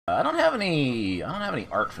I don't have any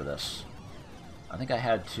art for this. I think I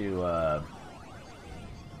had to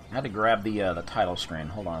grab the title screen.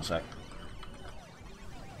 Hold on a sec.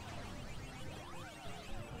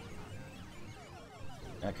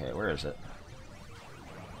 Okay, where is it?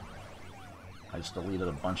 I just deleted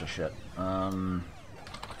a bunch of shit.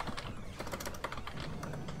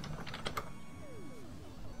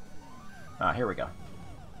 Here we go.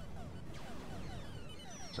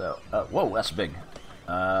 So, whoa, that's big.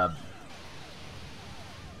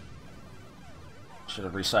 Should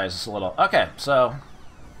have resized this a little. Okay, so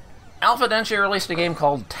Alpha Denshi released a game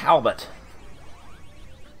called Talbot.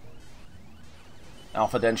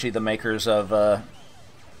 Alpha Denshi, the makers of a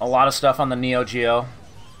lot of stuff on the Neo Geo,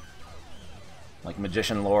 like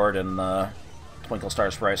Magician Lord and Twinkle Star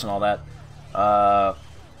Sprites and all that.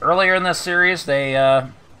 Earlier in this series, they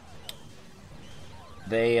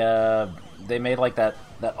made like that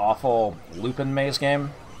awful Lupin maze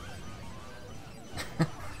game.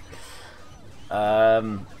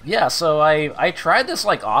 Yeah, so I tried this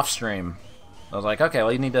like off stream. I was like, okay,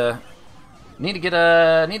 well, you need to get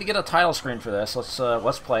a title screen for this.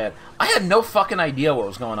 Let's play it. I had no fucking idea what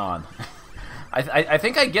was going on. I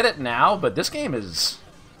think I get it now, but this game is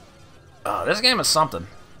something.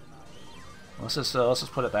 Let's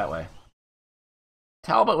just put it that way.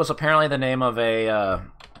 Talbot was apparently the name of a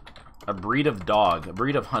breed of dog, a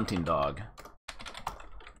breed of hunting dog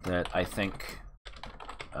that I think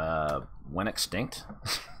went extinct.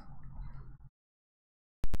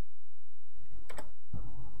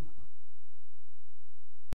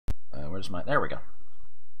 Where's my... There we go.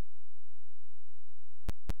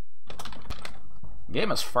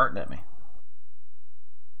 Game is farting at me.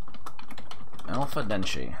 Alpha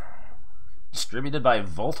Denshi. Distributed by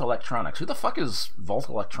Volt Electronics. Who the fuck is Volt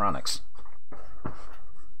Electronics? I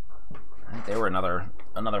think they were another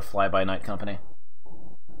fly-by-night company.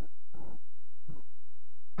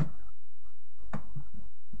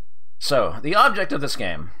 So, the object of this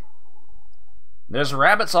game. There's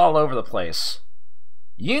rabbits all over the place.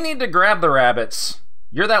 You need to grab the rabbits.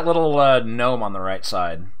 You're that little gnome on the right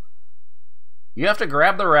side. You have to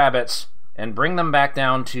grab the rabbits and bring them back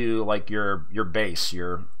down to like your base,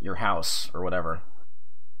 your house or whatever.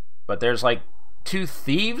 But there's like two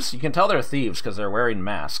thieves. You can tell they're thieves because they're wearing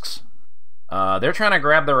masks. They're trying to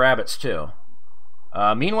grab the rabbits too.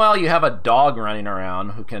 Meanwhile, you have a dog running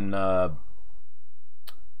around who can... the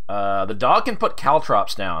dog can put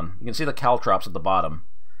caltrops down. You can see the caltrops at the bottom.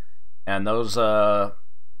 And those...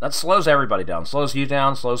 that slows everybody down. Slows you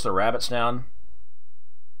down, slows the rabbits down.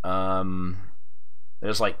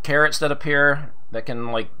 There's like carrots that appear that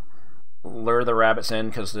can like lure the rabbits in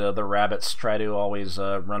because the rabbits try to always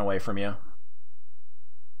run away from you.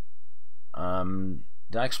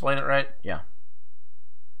 Did I explain it right? Yeah.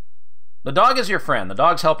 The dog is your friend. The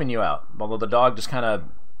dog's helping you out, although the dog just kind of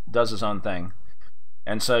does his own thing.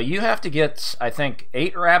 And so you have to get, I think,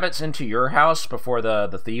 8 rabbits into your house before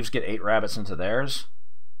the thieves get 8 rabbits into theirs.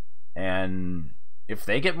 And if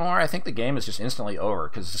they get more, I think the game is just instantly over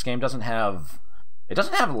because this game doesn't have... It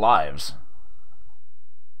doesn't have lives.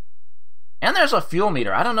 And there's a fuel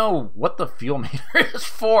meter. I don't know what the fuel meter is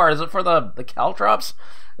for. Is it for the caltrops?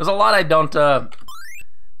 There's a lot I don't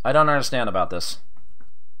understand about this.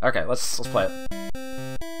 Okay, let's play it.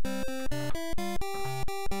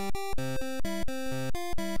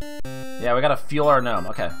 Yeah, we gotta fuel our gnome.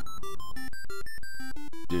 Okay.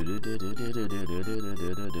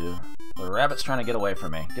 The rabbit's trying to get away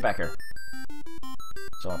from me. Get back here.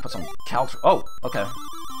 So I'll put some caltrops. Oh, okay.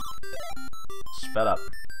 Sped up.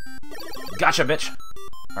 Gotcha, bitch.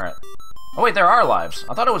 Alright. Oh wait, there are lives.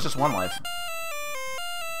 I thought it was just one life.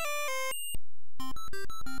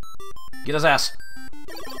 Get his ass.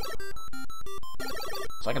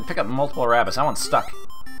 So I can pick up multiple rabbits. That one's stuck.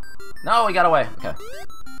 No, he got away. Okay.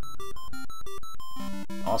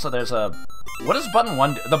 Also, there's a... What does button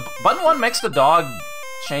 1 do? The button 1 makes the dog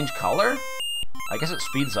change color? I guess it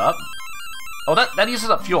speeds up. Oh, that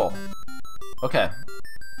uses up fuel. Okay.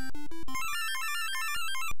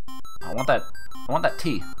 I want that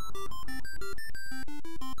tea.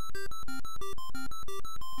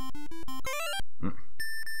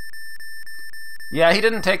 Yeah, he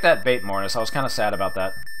didn't take that bait, Mornis. I was kind of sad about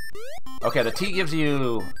that. Okay, the tea gives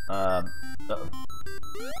you...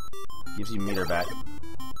 gives you meter back.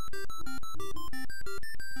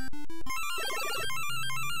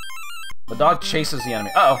 The dog chases the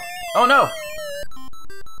enemy. Uh-oh. Oh, no!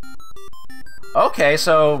 Okay,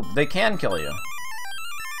 so they can kill you.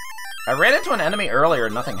 I ran into an enemy earlier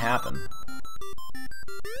and nothing happened.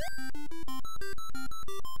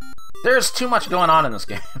 There's too much going on in this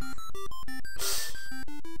game.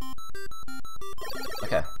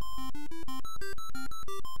 Okay.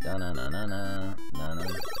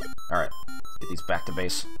 these back to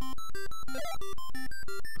base.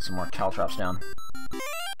 Put some more caltrops down.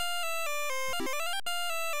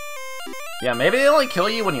 Yeah, maybe they only kill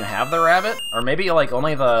you when you have the rabbit, or maybe like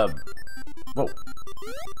only the... Whoa.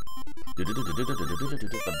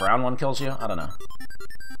 The brown one kills you? I don't know.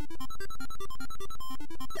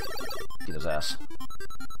 Get his ass.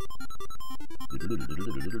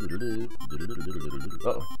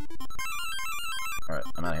 Uh-oh. Alright,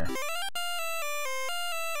 I'm out of here.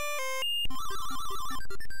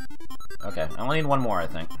 Okay, I only need one more, I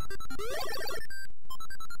think. I'll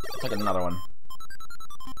take another one.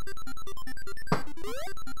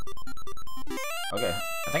 Okay,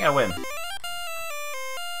 I think I win.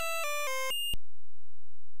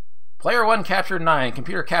 Player 1 captured 9,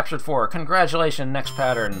 computer captured 4. Congratulations, next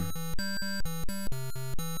pattern.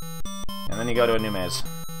 And then you go to a new maze.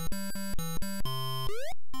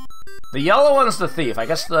 The yellow one's the thief. I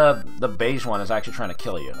guess the beige one is actually trying to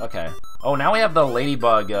kill you. Okay. Oh, now we have the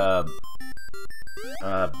ladybug,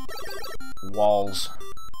 walls.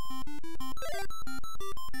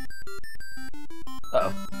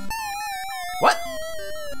 Uh-oh. What?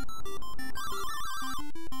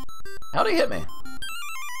 How'd he hit me?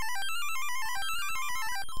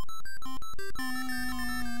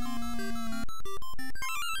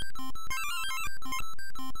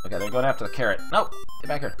 Okay, they're going after the carrot. No! Get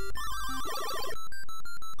back here.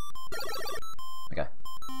 Okay.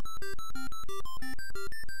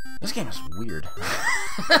 This game is weird.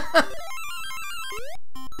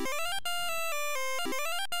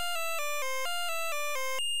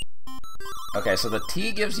 Okay, so the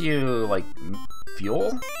T gives you, like,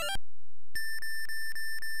 fuel?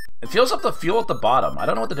 It fills up the fuel at the bottom. I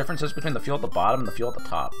don't know what the difference is between the fuel at the bottom and the fuel at the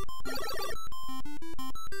top.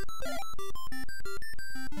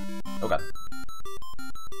 Oh god.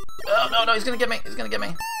 Oh, no, no, he's gonna get me! He's gonna get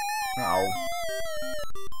me! Oh.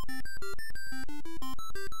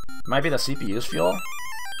 Might be the CPU's fuel?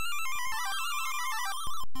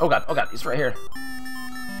 Oh god, he's right here.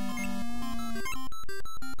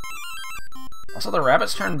 Also, the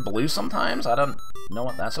rabbits turn blue sometimes? I don't know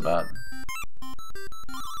what that's about.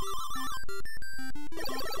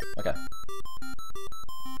 Okay.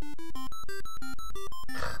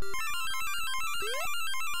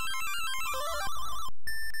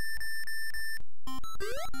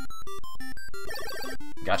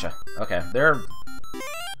 Gotcha. Okay, we're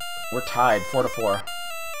tied, 4-4.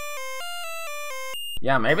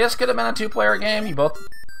 Yeah, maybe this could have been a two-player game. You both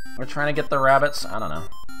were trying to get the rabbits. I don't know.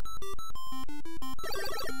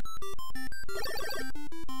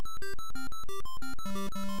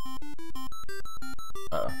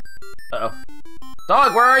 Uh-oh. Uh-oh.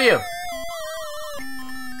 Dog, where are you?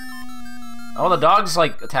 Oh, the dog's,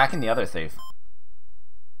 like, attacking the other thief.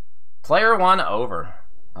 Player 1 over.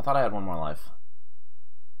 I thought I had one more life.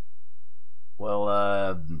 Well,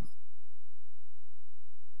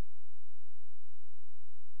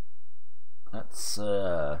 that's,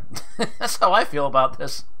 that's how I feel about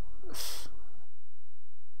this.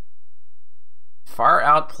 Far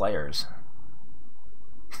out players.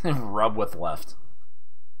 Rub with left.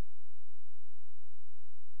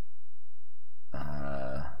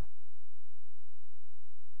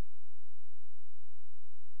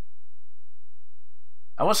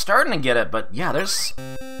 I was starting to get it, but yeah, there's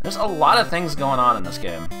a lot of things going on in this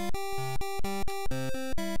game.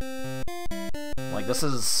 Like, this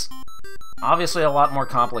is obviously a lot more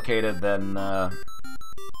complicated than,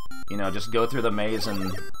 you know, just go through the maze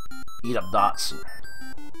and eat up dots.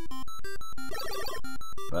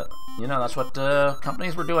 But, you know, that's what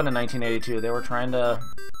companies were doing in 1982. They were trying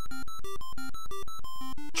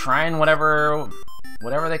whatever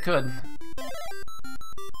they could.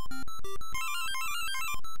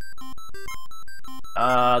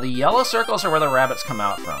 The yellow circles are where the rabbits come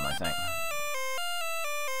out from, I think.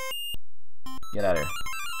 Get out of here.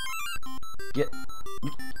 Get...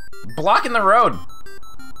 blocking the road!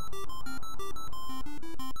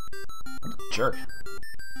 What a jerk.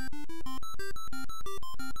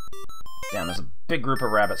 Damn, there's a big group of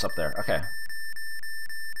rabbits up there. Okay.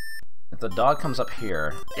 If the dog comes up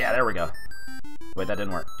here... yeah, there we go. Wait, that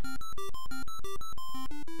didn't work.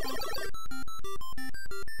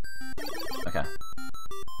 Okay.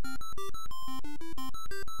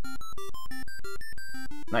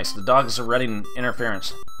 Nice, the dogs are ready in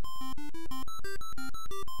interference.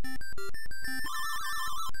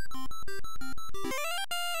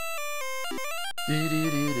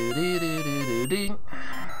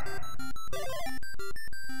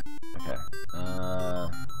 Okay,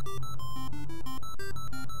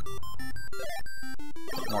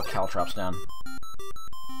 put more caltrops down.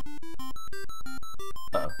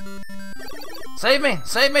 Uh-oh. Save me!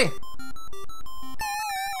 Save me!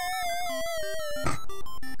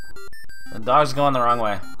 dog's going the wrong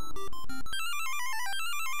way.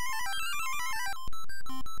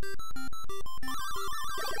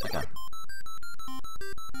 Okay.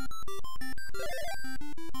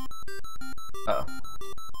 Uh-oh.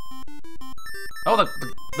 Oh,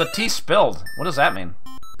 the tea spilled. What does that mean?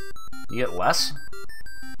 You get less?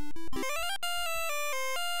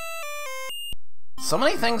 So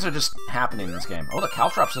many things are just happening in this game. Oh, the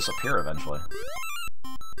caltrops disappear eventually.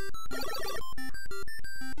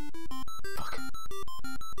 Fuck.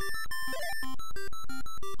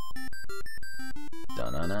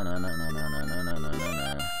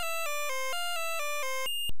 Da-na-na-na-na-na-na-na-na-na-na.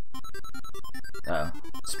 Uh-oh.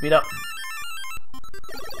 Speed up.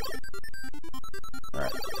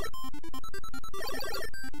 Alright.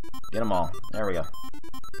 Get them all. There we go.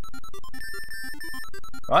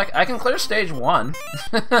 Well, I can clear stage 1.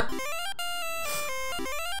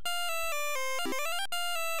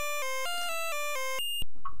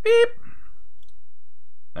 Beep!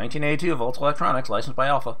 1982, Volt Electronics, licensed by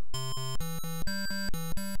Alpha.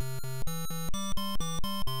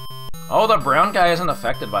 Oh, the brown guy isn't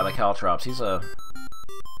affected by the caltrops. He's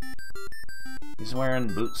wearing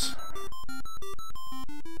boots.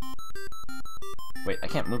 Wait, I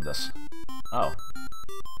can't move this. Oh.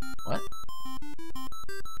 What?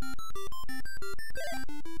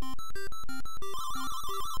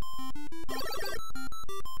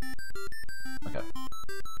 Okay.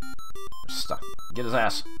 We're stuck. Get his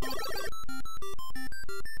ass.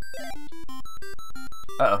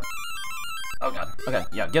 Uh-oh. Oh god. Okay,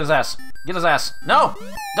 yeah, get his ass. Get his ass. No!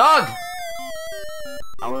 Dog!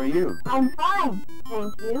 How are you? I'm fine,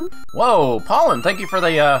 thank you. Whoa, Pollen, thank you for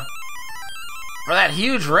the, for that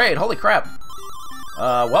huge raid. Holy crap.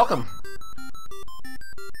 Welcome.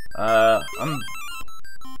 I'm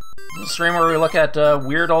a stream where we look at,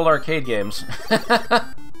 weird old arcade games.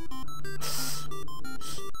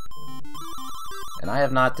 And I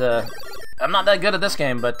have not, I'm not that good at this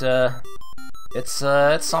game, but, it's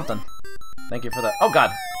something. Thank you for that. Oh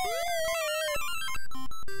god!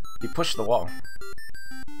 You pushed the wall.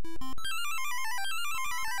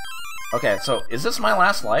 Okay, so, is this my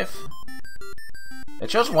last life?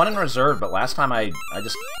 It shows 1 in reserve, but last time it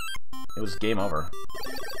was game over.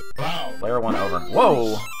 Wow. Player 1 over.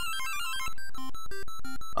 Whoa!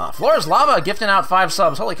 Flora's Lava gifting out 5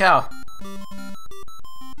 subs. Holy cow.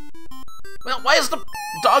 Well, why is the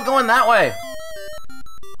dog going that way?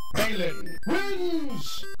 Balin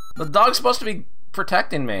wins! The dog's supposed to be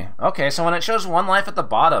protecting me. Okay, so when it shows 1 life at the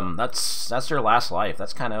bottom, that's your last life.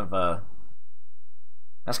 That's kind of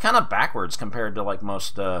backwards compared to like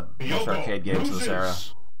most arcade games of this era.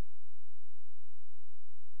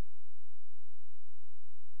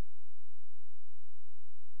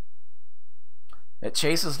 It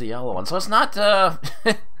chases the yellow one, so it's not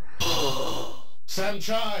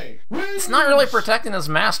Sanchai wins! it's not really protecting his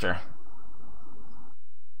master.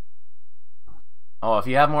 Oh, if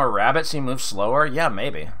you have more rabbits, you move slower? Yeah,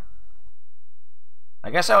 maybe.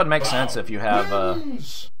 I guess that would make sense if you have,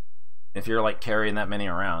 if you're, like, carrying that many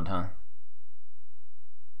around, huh?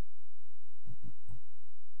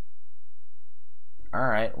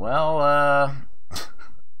 Alright, well,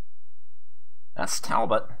 that's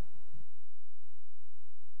Talbot.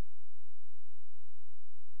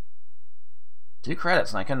 Two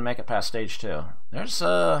credits, and I couldn't make it past stage 2. There's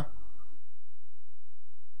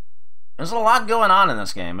a lot going on in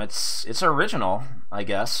this game. It's original, I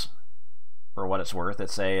guess, for what it's worth.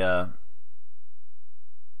 It's a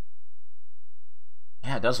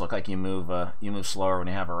yeah, it does look like you move slower when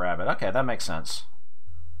you have a rabbit. Okay, that makes sense.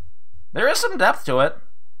 There is some depth to it.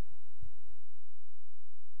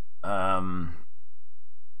 At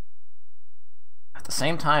the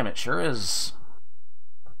same time, it sure is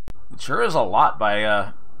a lot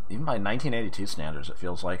by even by 1982 standards. It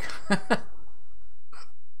feels like.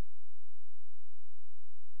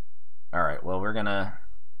 All right, well, we're gonna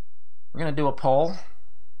do a poll.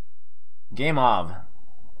 Game of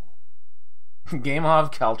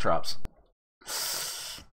caltrops.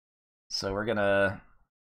 So we're gonna,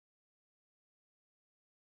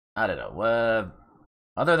 I don't know.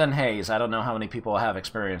 Other than Hayes, I don't know how many people have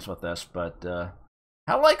experience with this, but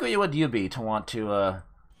how likely would you be to want to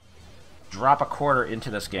drop a quarter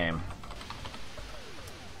into this game?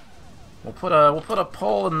 We'll put a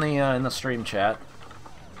poll in the stream chat.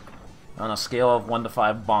 On a scale of 1 to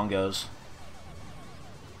 5 bongos.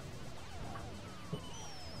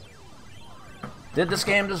 Did this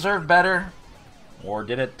game deserve better? Or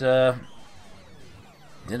did it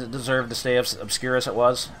deserve to stay obscure as it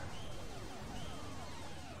was?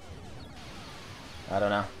 I don't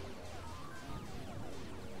know.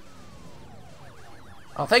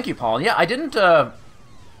 Oh, thank you, Paul. Yeah, I didn't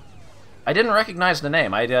I didn't recognize the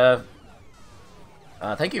name.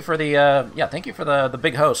 Thank you for the thank you for the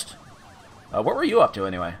big host. What were you up to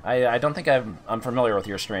anyway? I don't think I'm familiar with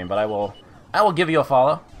your stream, but I will give you a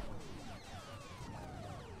follow.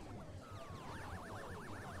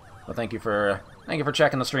 Well, thank you for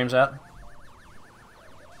checking the streams out.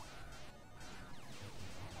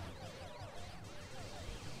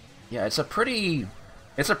 Yeah, it's a pretty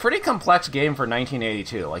complex game for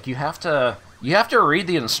 1982. Like you have to read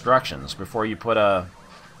the instructions before you put a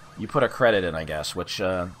credit in, I guess, which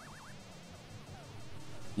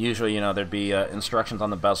usually, you know, there'd be instructions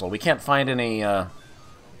on the bezel. We can't find any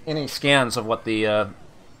scans of what the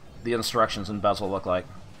instructions in bezel look like.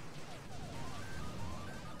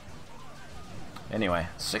 Anyway,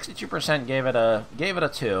 62% gave it a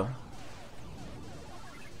 2.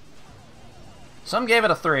 Some gave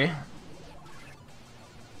it a 3.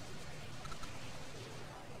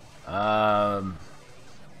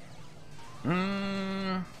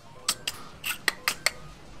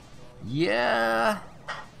 Yeah.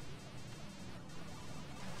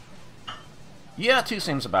 Yeah, 2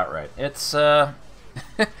 seems about right. It's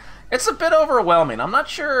it's a bit overwhelming. I'm not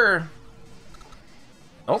sure.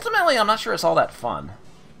 Ultimately, I'm not sure it's all that fun.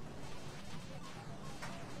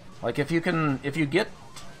 Like if you get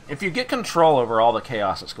control over all the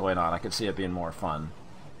chaos that's going on, I could see it being more fun.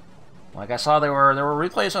 Like I saw there were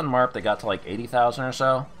replays on MARP that got to like 80,000 or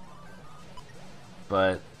so.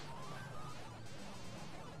 But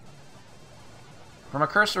from a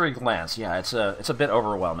cursory glance, yeah, it's a bit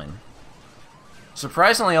overwhelming.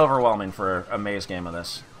 Surprisingly overwhelming for a maze game of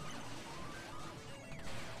this.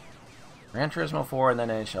 Gran Turismo 4 and then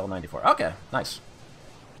NHL 94. Okay, nice.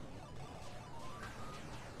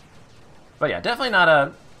 But yeah, definitely not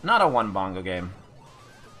a one bongo game.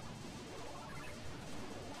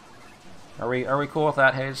 Are we cool with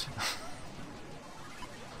that, Hayes?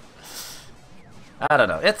 I don't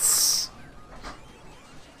know. It's,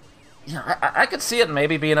 you know, I could see it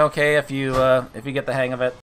maybe being okay if you get the hang of it.